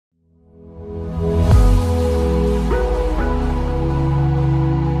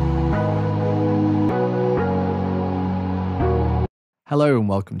Hello and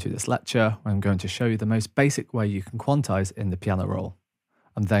welcome to this lecture where I'm going to show you the most basic way you can quantize in the piano roll.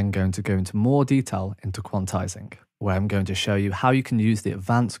 I'm then going to go into more detail into quantizing, where I'm going to show you how you can use the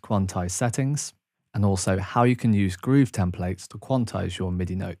advanced quantize settings and also how you can use groove templates to quantize your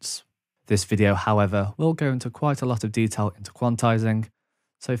MIDI notes. This video, however, will go into quite a lot of detail into quantizing,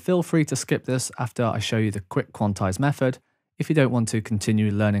 so feel free to skip this after I show you the quick quantize method if you don't want to continue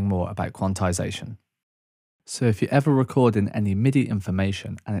learning more about quantization. So if you ever record in any MIDI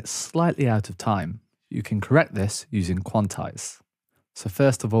information and it's slightly out of time, you can correct this using quantize. So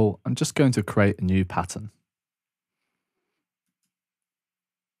first of all, I'm just going to create a new pattern.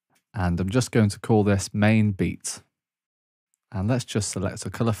 And I'm just going to call this main beat. And let's just select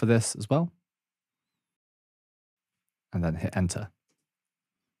a color for this as well. And then hit enter.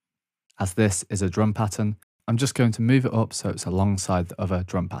 As this is a drum pattern, I'm just going to move it up so it's alongside the other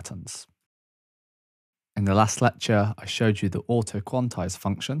drum patterns. In the last lecture, I showed you the auto quantize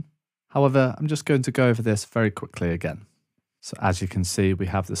function. However, I'm just going to go over this very quickly again. So as you can see, we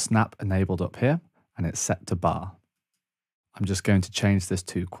have the snap enabled up here and it's set to bar. I'm just going to change this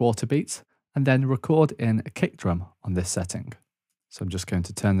to quarter beats and then record in a kick drum on this setting. So I'm just going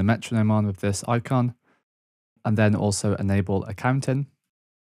to turn the metronome on with this icon and then also enable a count-in.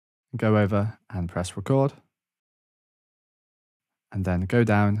 Go over and press record. And then go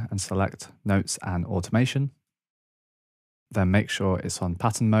down and select Notes and Automation. Then make sure it's on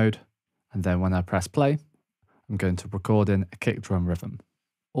pattern mode. And then when I press play, I'm going to record in a kick drum rhythm.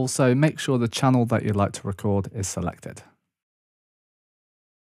 Also, make sure the channel that you'd like to record is selected.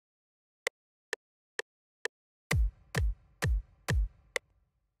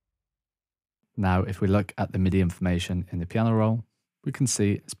 Now, if we look at the MIDI information in the piano roll, we can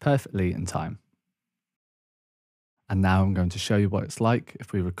see it's perfectly in time. And now I'm going to show you what it's like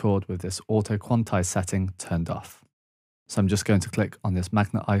if we record with this auto quantize setting turned off. So I'm just going to click on this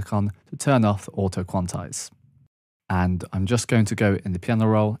magnet icon to turn off the auto quantize. And I'm just going to go in the piano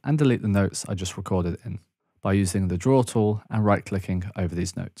roll and delete the notes I just recorded in by using the draw tool and right clicking over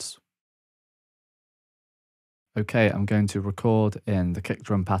these notes. Okay, I'm going to record in the kick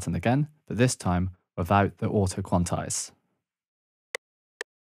drum pattern again, but this time without the auto quantize.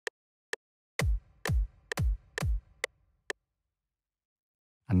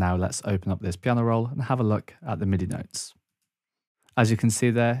 And now let's open up this piano roll and have a look at the MIDI notes. As you can see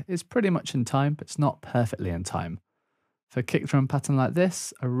there, it's pretty much in time, but it's not perfectly in time. For a kick drum pattern like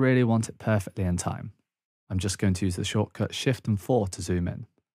this, I really want it perfectly in time. I'm just going to use the shortcut Shift and 4 to zoom in.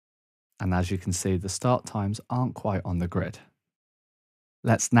 And as you can see, the start times aren't quite on the grid.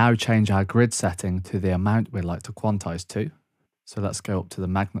 Let's now change our grid setting to the amount we'd like to quantize to. So let's go up to the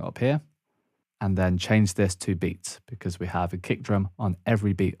magnet up here. And then change this to beats because we have a kick drum on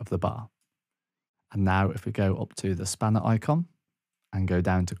every beat of the bar. And now if we go up to the spanner icon and go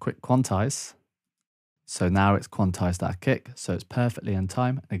down to quick quantize, so now it's quantized our kick, so it's perfectly in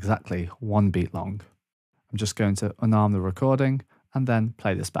time, exactly 1 beat long. I'm just going to unarm the recording and then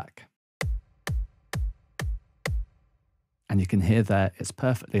play this back. And you can hear there it's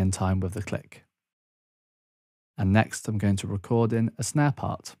perfectly in time with the click. And next I'm going to record in a snare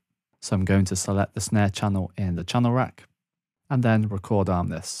part. So I'm going to select the snare channel in the channel rack and then record arm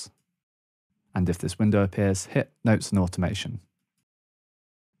this. And if this window appears, hit Notes and Automation.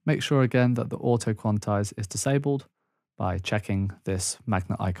 Make sure again that the auto quantize is disabled by checking this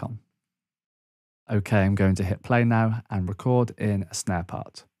magnet icon. Okay, I'm going to hit play now and record in a snare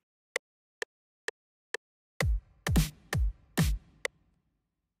part.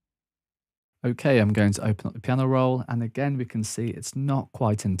 Okay, I'm going to open up the piano roll and again we can see it's not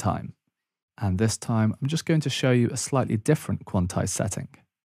quite in time. And this time I'm just going to show you a slightly different quantize setting.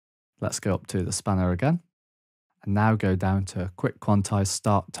 Let's go up to the spanner again and now go down to quick quantize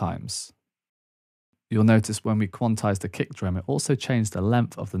start times. You'll notice when we quantized the kick drum it also changed the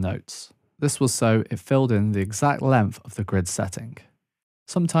length of the notes. This was so it filled in the exact length of the grid setting.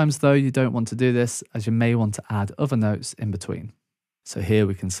 Sometimes though you don't want to do this as you may want to add other notes in between. So here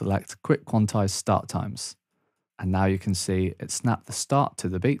we can select quick quantize start times. And now you can see it snapped the start to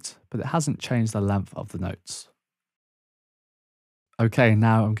the beat, but it hasn't changed the length of the notes. Okay,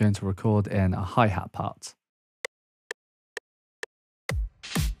 now I'm going to record in a hi-hat part.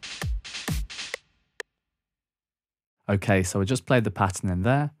 Okay, so I just played the pattern in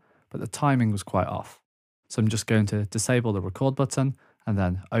there, but the timing was quite off. So I'm just going to disable the record button and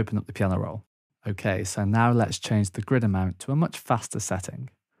then open up the piano roll. Okay, so now let's change the grid amount to a much faster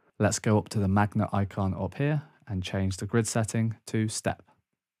setting. Let's go up to the magnet icon up here and change the grid setting to step.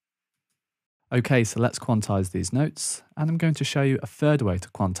 Okay, so let's quantize these notes, and I'm going to show you a third way to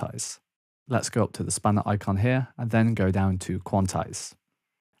quantize. let's go up to the spanner icon here and then go down to quantize.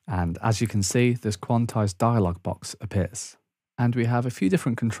 And as you can see, this quantize dialog box appears. And we have a few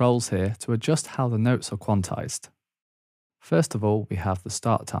different controls here to adjust how the notes are quantized. First of all, we have the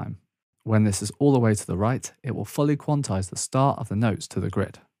start time. When this is all the way to the right, it will fully quantize the start of the notes to the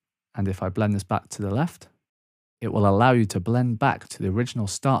grid. And if I blend this back to the left, it will allow you to blend back to the original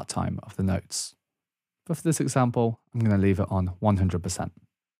start time of the notes. But for this example, I'm going to leave it on 100%.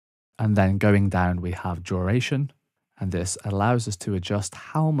 And then going down, we have duration, and this allows us to adjust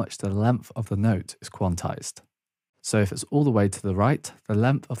how much the length of the note is quantized. So if it's all the way to the right, the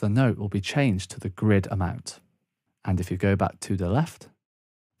length of the note will be changed to the grid amount. And if you go back to the left,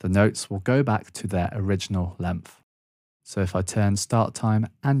 the notes will go back to their original length. So if I turn start time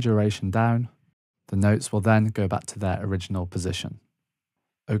and duration down, the notes will then go back to their original position.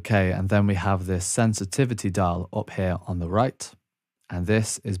 Okay, and then we have this sensitivity dial up here on the right, and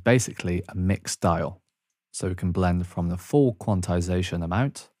this is basically a mix dial. So we can blend from the full quantization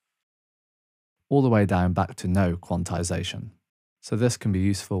amount all the way down back to no quantization. So this can be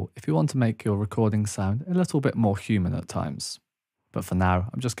useful if you want to make your recording sound a little bit more human at times. But for now,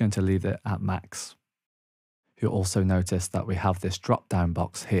 I'm just going to leave it at max. You'll also notice that we have this drop-down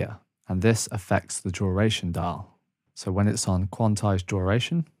box here, and this affects the duration dial. So when it's on quantize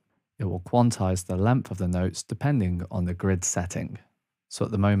duration, it will quantize the length of the notes depending on the grid setting. So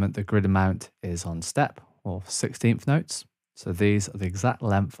at the moment, the grid amount is on step or 16th notes. So these are the exact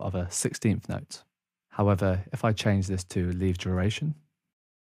length of a 16th note. However, if I change this to leave duration,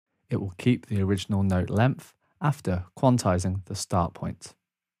 it will keep the original note length after quantizing the start point.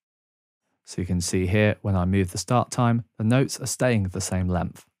 So you can see here, when I move the start time, the notes are staying the same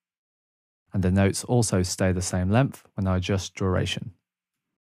length. And the notes also stay the same length when I adjust duration.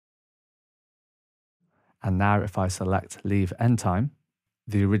 And now if I select leave end time,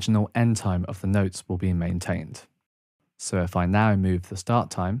 the original end time of the notes will be maintained. So if I now move the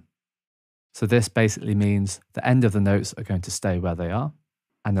start time, so this basically means the end of the notes are going to stay where they are,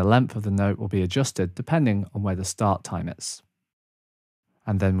 and the length of the note will be adjusted depending on where the start time is.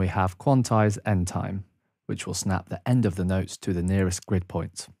 And then we have quantize end time, which will snap the end of the notes to the nearest grid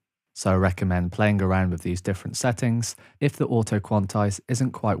point. So I recommend playing around with these different settings if the auto quantize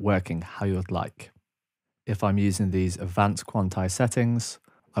isn't quite working how you would like. If I'm using these advanced quantize settings,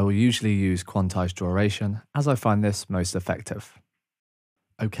 I will usually use quantize duration as I find this most effective.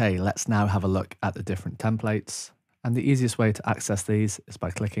 Okay, let's now have a look at the different templates, and the easiest way to access these is by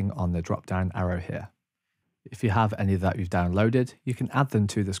clicking on the drop-down arrow here. If you have any that you've downloaded, you can add them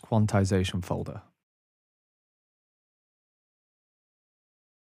to this quantization folder.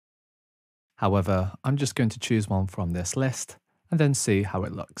 However, I'm just going to choose one from this list and then see how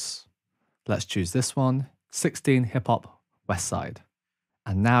it looks. Let's choose this one, 16 Hip Hop West Side.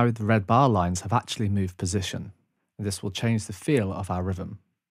 And now the red bar lines have actually moved position, and this will change the feel of our rhythm.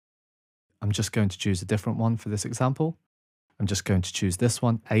 I'm just going to choose a different one for this example. I'm just going to choose this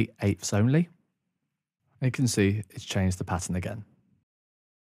one, 8/8 only. And you can see it's changed the pattern again.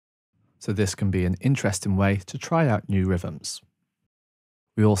 So this can be an interesting way to try out new rhythms.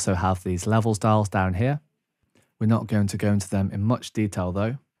 We also have these levels dials down here. We're not going to go into them in much detail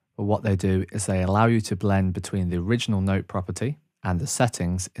though, but what they do is they allow you to blend between the original note property and the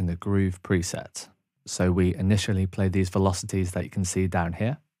settings in the groove preset. So we initially play these velocities that you can see down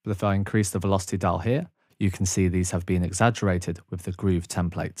here, but if I increase the velocity dial here, you can see these have been exaggerated with the groove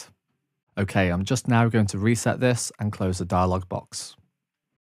template. Okay, I'm just now going to reset this and close the dialog box.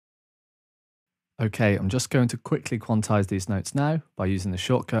 Okay, I'm just going to quickly quantize these notes now by using the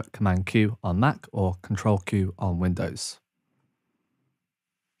shortcut Command Q on Mac or Control Q on Windows.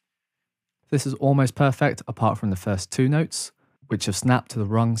 This is almost perfect apart from the first two notes, which have snapped to the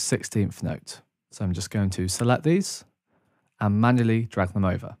wrong 16th note. So I'm just going to select these and manually drag them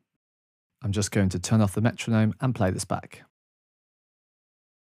over. I'm just going to turn off the metronome and play this back.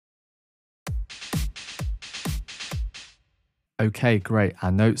 Okay, great,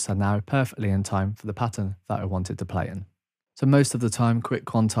 our notes are now perfectly in time for the pattern that I wanted to play in. So most of the time, quick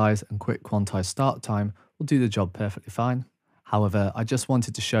quantize and quick quantize start time will do the job perfectly fine. However, I just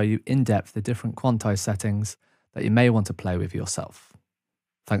wanted to show you in depth the different quantize settings that you may want to play with yourself.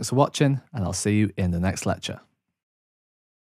 Thanks for watching, and I'll see you in the next lecture.